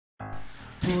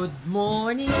Good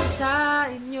morning sa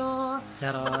inyo.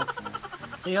 Charot.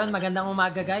 So yun, magandang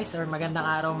umaga guys, or magandang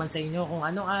araw man sa inyo. Kung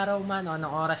anong araw man o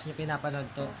anong oras nyo pinapanood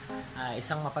to,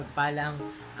 isang mapagpalang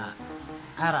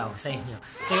araw sa inyo.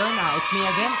 So yun, it's me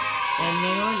again. And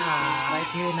ngayon, right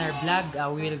here in our vlog,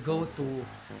 we will go to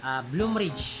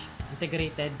Bloomridge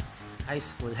Integrated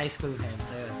School. High school ngayon.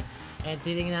 So yun. And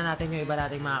titingnan natin yung iba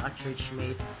nating mga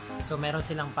ka-churchmate. So meron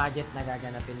silang pageant na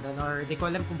gaganapin doon. Or di ko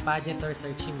alam kung pageant or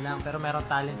searching lang. Pero meron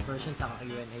talent version sa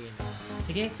Q&A yun.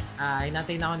 Sige,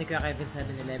 hinantayin ako ni Kuya Kevin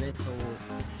 7-Eleven. So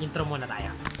intro muna tayo.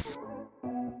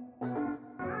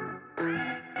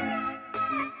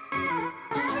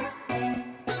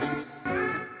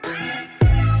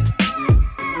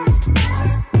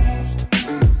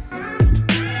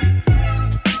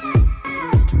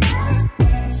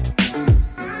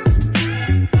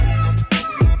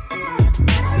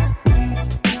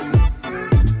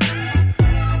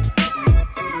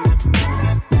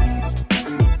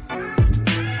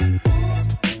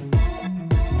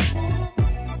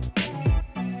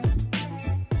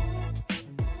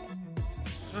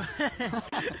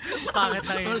 Pangit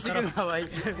na yun.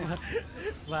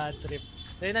 Bad trip.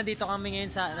 So nandito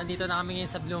na kami ngayon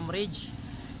sa Bloomridge.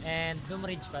 And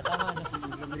Bloomridge ba? Tama na?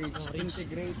 Bloomridge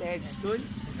Integrated School.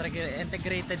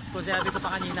 Integrated School. Sabi ko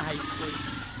pa kanina high school.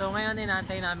 So ngayon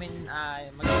inaantay namin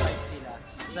mag-start sila.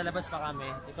 Sa labas pa kami.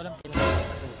 Hindi ko alam kailan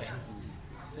pasukin.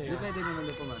 So Hindi pwede naman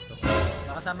na pumasok.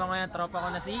 So kasama ko yung tropa ko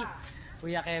na si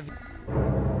Kuya Kevin.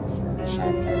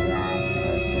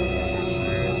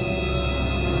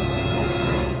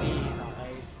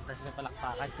 Tapos may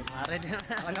palakpakan.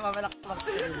 Wala mapalakpak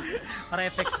sa'yo. Para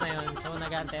effects na yun. So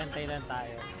nag-antay-antay lang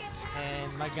tayo. And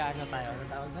mag-ano tayo. Ano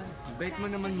tawag doon? Invite mo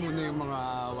naman muna yung mga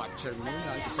watcher mo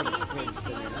na i-subscribe ka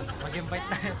nila. Mag-invite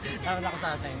na. Tawag ako sa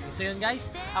asin. So yun guys.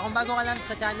 Kung bago ka lang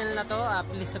sa channel na to,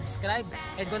 please subscribe.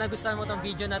 And kung nagustuhan mo tong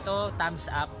video na to,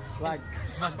 thumbs up. Wag.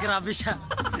 Grabe siya.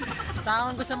 Sa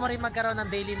kung gusto mo rin magkaroon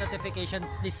ng daily notification,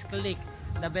 please click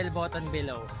the bell button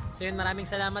below. So yun, maraming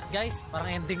salamat guys. Parang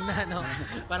ending na, no?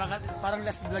 parang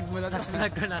last vlog mo na to. Last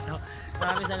vlog ko na to.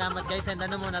 Maraming salamat guys. And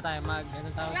ano muna tayo?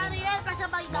 Anong tawag yun?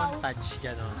 Montage,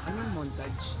 gano'n. Anong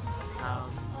montage?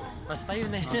 Basta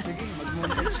yun eh. Sige,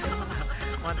 mag-montage ka na.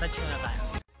 Montage muna tayo.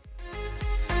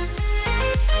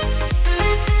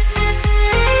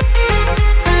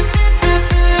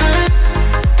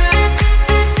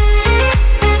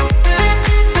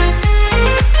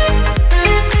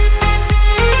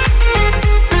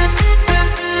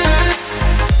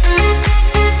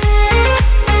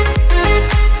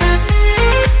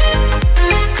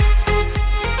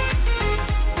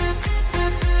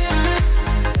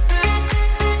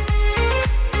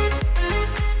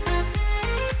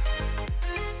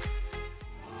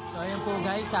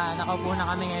 Nakaupo na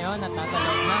kami ngayon at nasa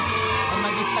loob na. Kung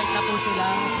mag-start na po sila,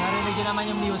 narinig nyo naman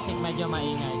yung music, medyo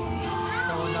maingay.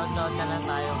 So, load na lang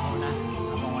tayo muna.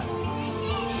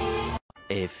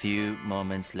 A few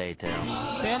moments later.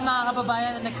 So yun mga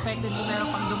kababayan, unexpected ko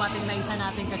meron pang dumating na isa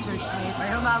nating ka-churchmate.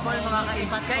 May humabol mga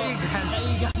kaigan.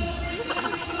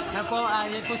 Na po,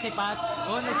 yun po si Pat.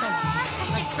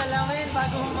 Nagsalamin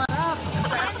bago humarap.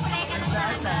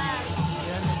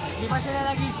 Di pa sila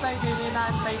nag-start, hindi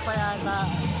naantay pa yata.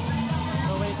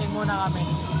 So waiting muna kami.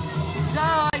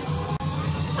 Joy!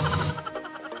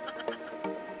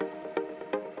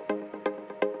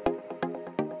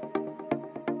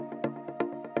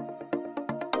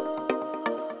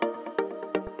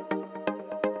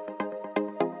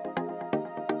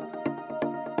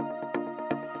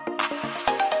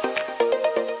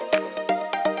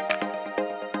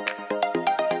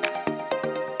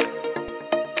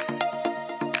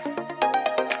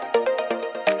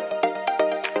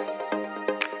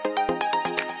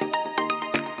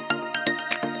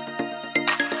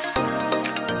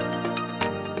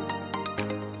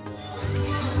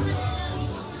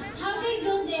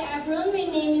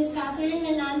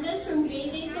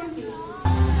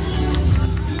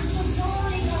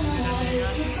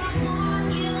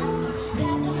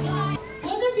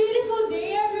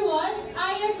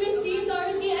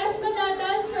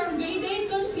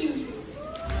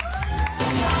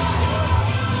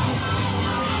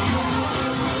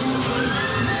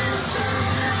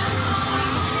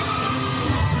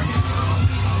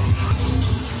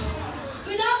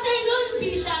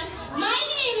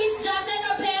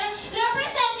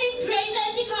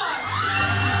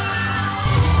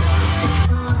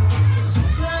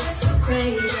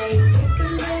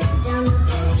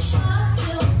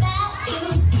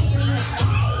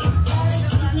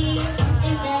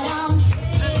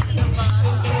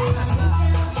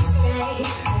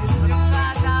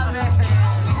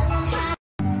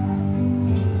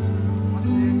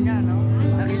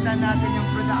 Pakita natin yung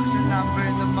production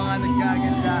number ng mga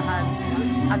naggagandahan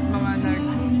at mga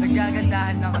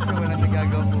naggagandahan lang kasi walang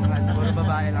nagagawa. Puro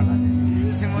babae lang kasi.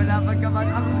 Simula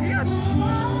pagkabata, ako yun.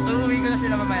 Uuwi ko na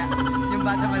sila mamaya. Yung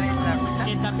bata maliit lang.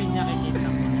 Kitapin niya,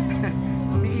 kikitap.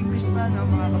 Umi-English pa, no,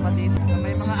 mga kapatid.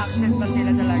 May mga accent pa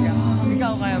sila talaga.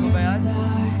 Ikaw, kaya mo ba yan?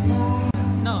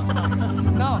 No.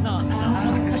 No.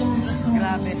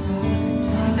 Grabe.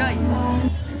 Enjoy!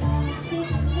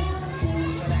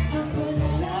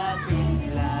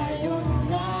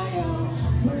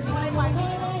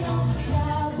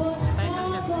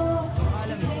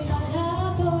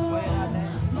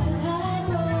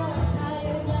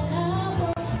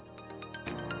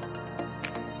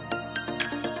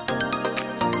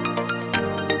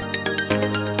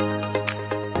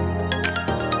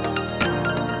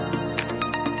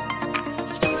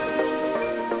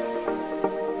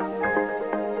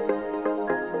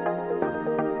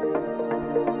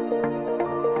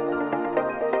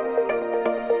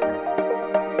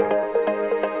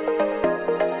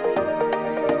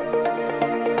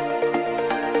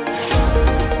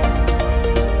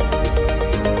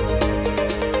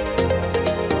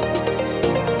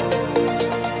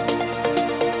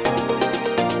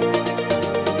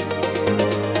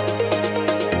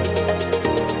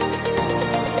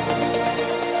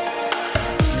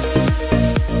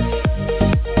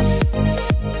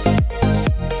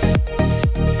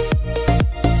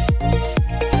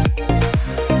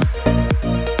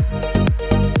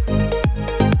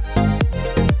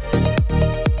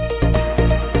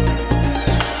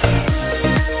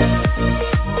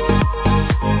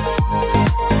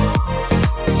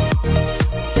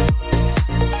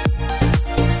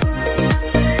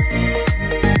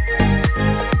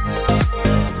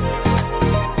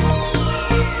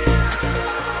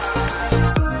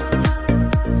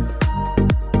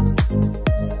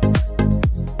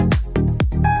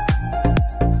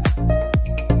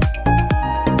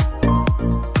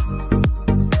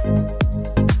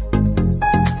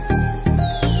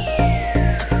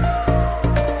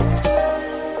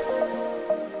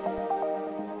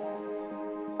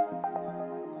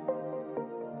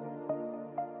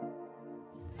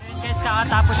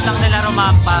 Kakatapos lang nila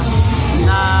rumampa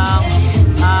ng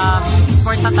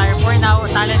sports attire for now,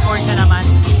 talent portion naman.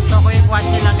 So kung watch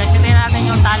nyo lang guys, tingnan natin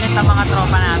yung talent ng mga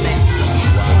tropa natin.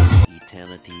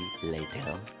 Eternity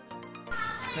later.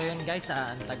 So yun guys,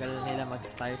 ang tagal nila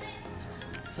mag-start.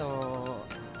 So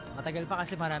matagal pa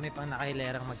kasi marami pang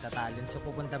nakahilerang magtatalent. So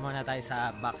pupunta muna tayo sa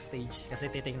backstage kasi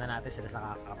titingnan natin sila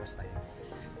sa kakapos tayo.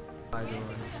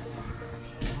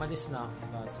 Umalis na.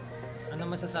 Kaso. Ano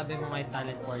masasabi mo ngayon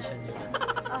talent portion nyo?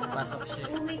 Pasok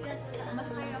siya. Oh my God,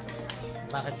 masaya.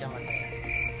 Bakit ka masaya?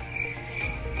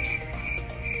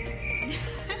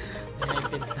 May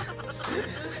pinta.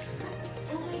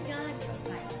 Oh my God.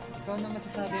 Ikaw na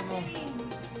masasabi mo?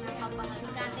 Si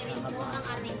Catherine po ang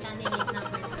ating candidate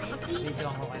number 20.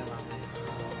 Video ako kayo mama.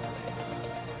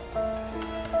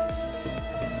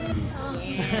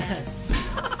 Yes.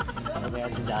 Ano ba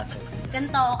yan si Jason?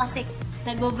 Ganito ako kasi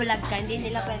nagbo-vlog ka, hindi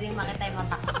nila pwedeng makita yung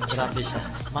mata ko. Grabe siya.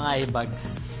 Mga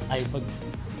eyebags. Eyebags.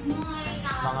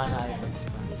 Mga na-eyebags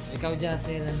pa. Ikaw,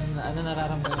 Jason, ano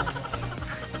nararamdaman mo?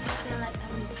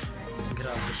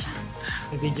 Grabe siya.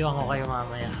 May video ako kayo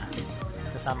mamaya.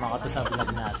 Kasama ko to sa vlog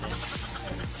natin.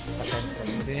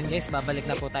 So yun guys, babalik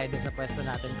na po tayo dun sa pwesto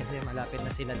natin kasi malapit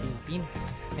na sila Tintin.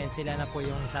 And sila na po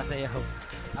yung sasayaw.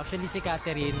 Actually si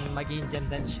Catherine, mag-Indian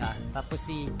dance siya. Tapos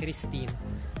si Christine,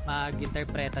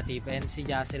 mag-interpretative. And si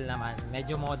Jassel naman,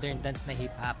 medyo modern dance na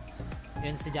hip-hop.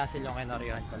 Yun si Jassel yung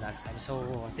kinoryohan ko last time. So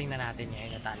tingnan natin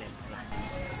ngayon yung talent.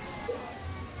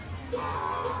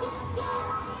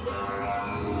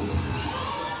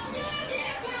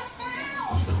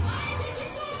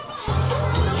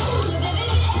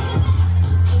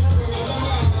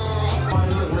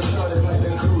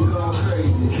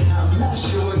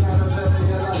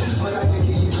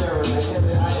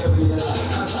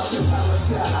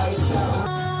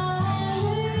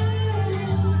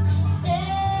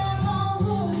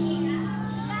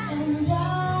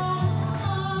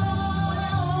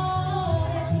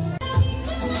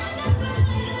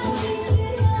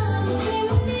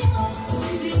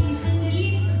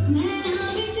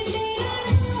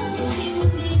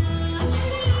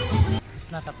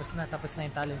 Tapos na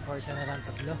yung talent portion na lang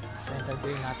tatlo. So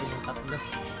interviewin natin yung tatlo.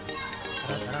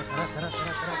 Tara.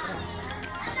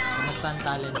 Kamusta ang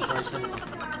talent portion?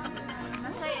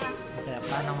 Masaya. Masaya.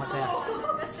 Paano masaya?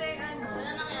 Kasi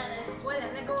wala nangyari. Wala,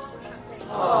 nagawa ko siya.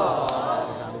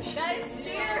 Guys,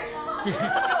 cheer!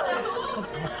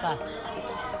 Kamusta?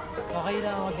 Okay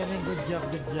lang, magaling. Good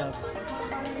job.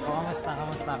 O,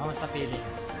 kamusta feeling?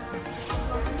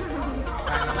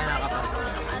 Paano kayo nakapag?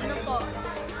 Ano po?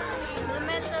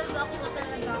 Na-mental block po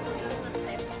talaga ako dun sa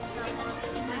step.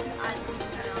 Tapos, nag-addict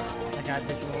na ako.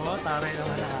 Nag-addict mo? Taray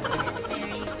naman natin.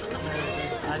 Very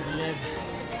Adlib.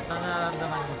 Ano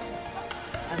nararamdaman mo?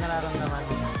 Ano nararamdaman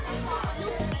mo?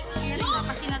 Kaya nga,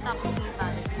 kasi natapos ko yung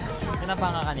talent. Ano pa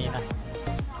nga kanina?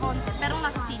 Content. Pero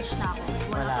nasa stage na ako.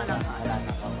 Wala Wala talaga.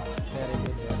 na pa. Very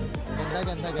good.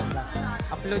 Ganda.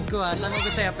 Upload ko ha. Saan mo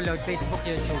gusto i-upload? Facebook,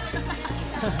 YouTube.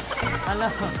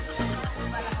 Alam mo.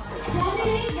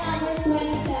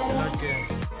 Upload ko yun.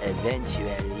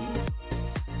 Eventually.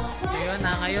 So yun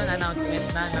na, ngayon announcement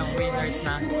na ng winners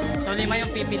na. So 5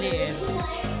 yung pipiliin.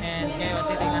 And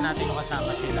ngayon titignan natin kung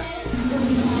kasama sila.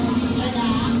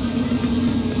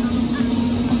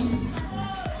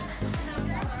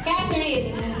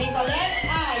 Catherine Nicolette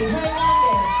I. Hernandez.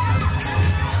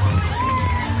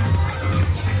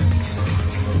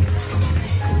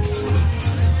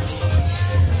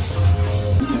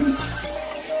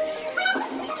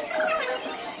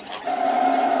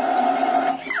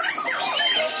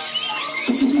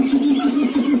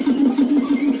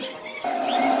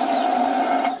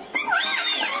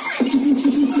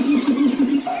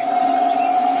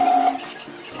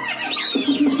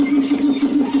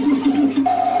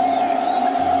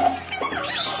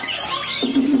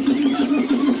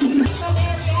 So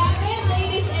there we have it,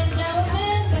 ladies and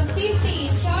gentlemen, the 50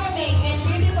 charming and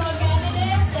beautiful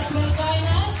candidates that will join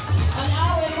us on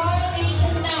our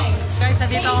coronation night. Guys,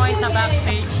 nandito ako ngayon sa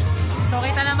backstage. So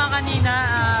kita naman kanina,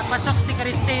 pasok si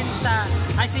Christine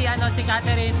si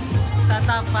Catherine sa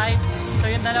top 5.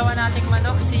 So yung dalawa nating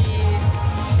manok, si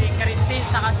Christine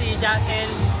saka si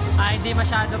Jacel, hindi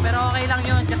masyado. Pero okay lang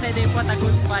yun kasi they put a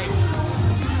good fight.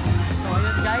 So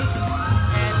yun guys,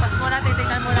 and pas muna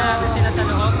titignan muna natin sila sa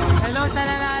loob. Hello sa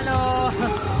nanalo!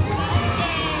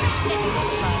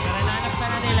 Nananap ka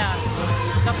na nila.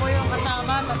 Ito po yung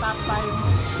kasama sa top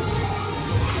 5.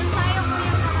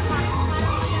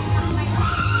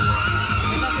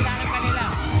 Ito sinanap ka nila.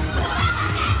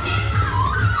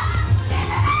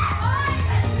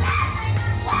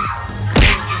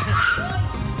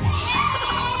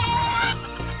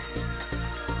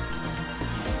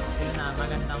 So yun na,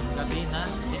 magandang gabi na.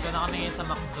 Dito na kami ngayon sa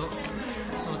McDo.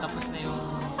 So tapos na yung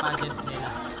pageant nila.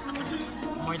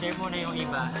 Order muna yung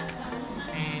iba.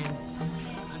 And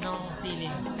anong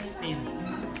feeling?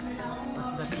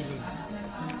 What's the feeling?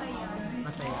 Masaya.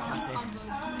 Masaya kasi.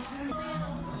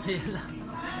 Masaya lang.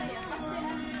 Masaya. Kasi,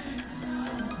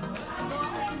 gawa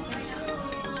ko yung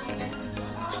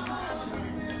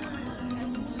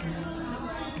test.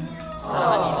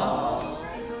 Kanina?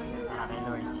 Kay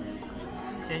Lord.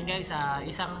 So yun guys,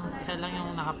 isa lang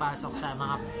yung nakapasok sa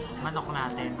mga manok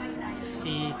natin.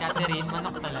 Si Catherine,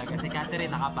 manok talaga. Si Catherine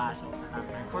nakapasok sa top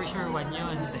 5. For sure, 1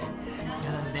 yun.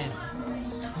 Ganun din.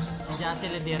 Si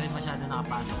Jacel hindi rin masyado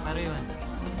nakapasok. Pero yun,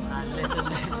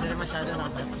 hindi rin masyado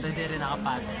nakapasok. Hindi rin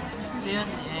nakapasok. So yun,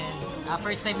 and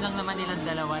first time lang naman nilang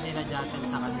dalawa, nila Jacel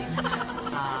sa kanila.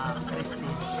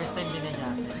 Christine. First time din na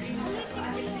Jacel.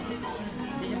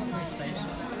 Hindi yung first time.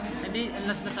 Hindi,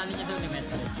 last nasali niya daw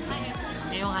elementary.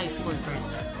 Yung high school first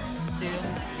time. So yun,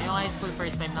 yung high school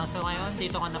first time na. So ngayon,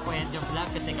 dito ka na po end yung vlog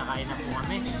kasi kakain na po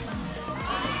kami.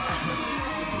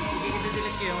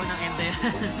 Delete ko yung unang end na yan.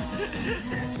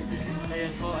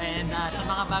 Ayun po, and sa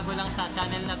mga bago lang sa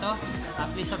channel na to,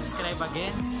 please subscribe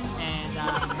again. And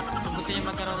kung gusto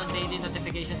nyo magkaroon ng daily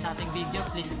notification sa ating video,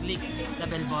 please click the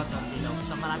bell button below.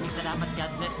 So maraming salamat,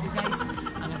 God bless you guys.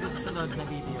 Hanggang susunod na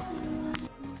video.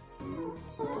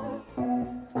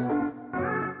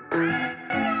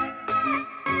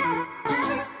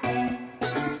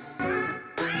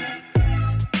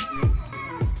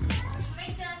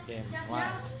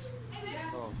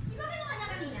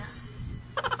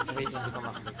 Wait, hindi ko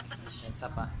maklik.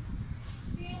 Isa pa.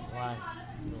 1, 2.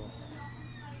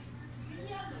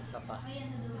 Isa pa.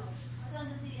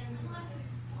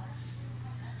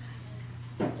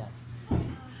 Yan.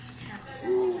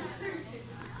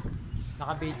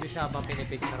 Naka-video siya habang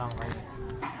pinipicturean ko.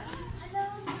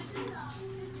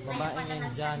 Babaeng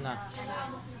Indiana.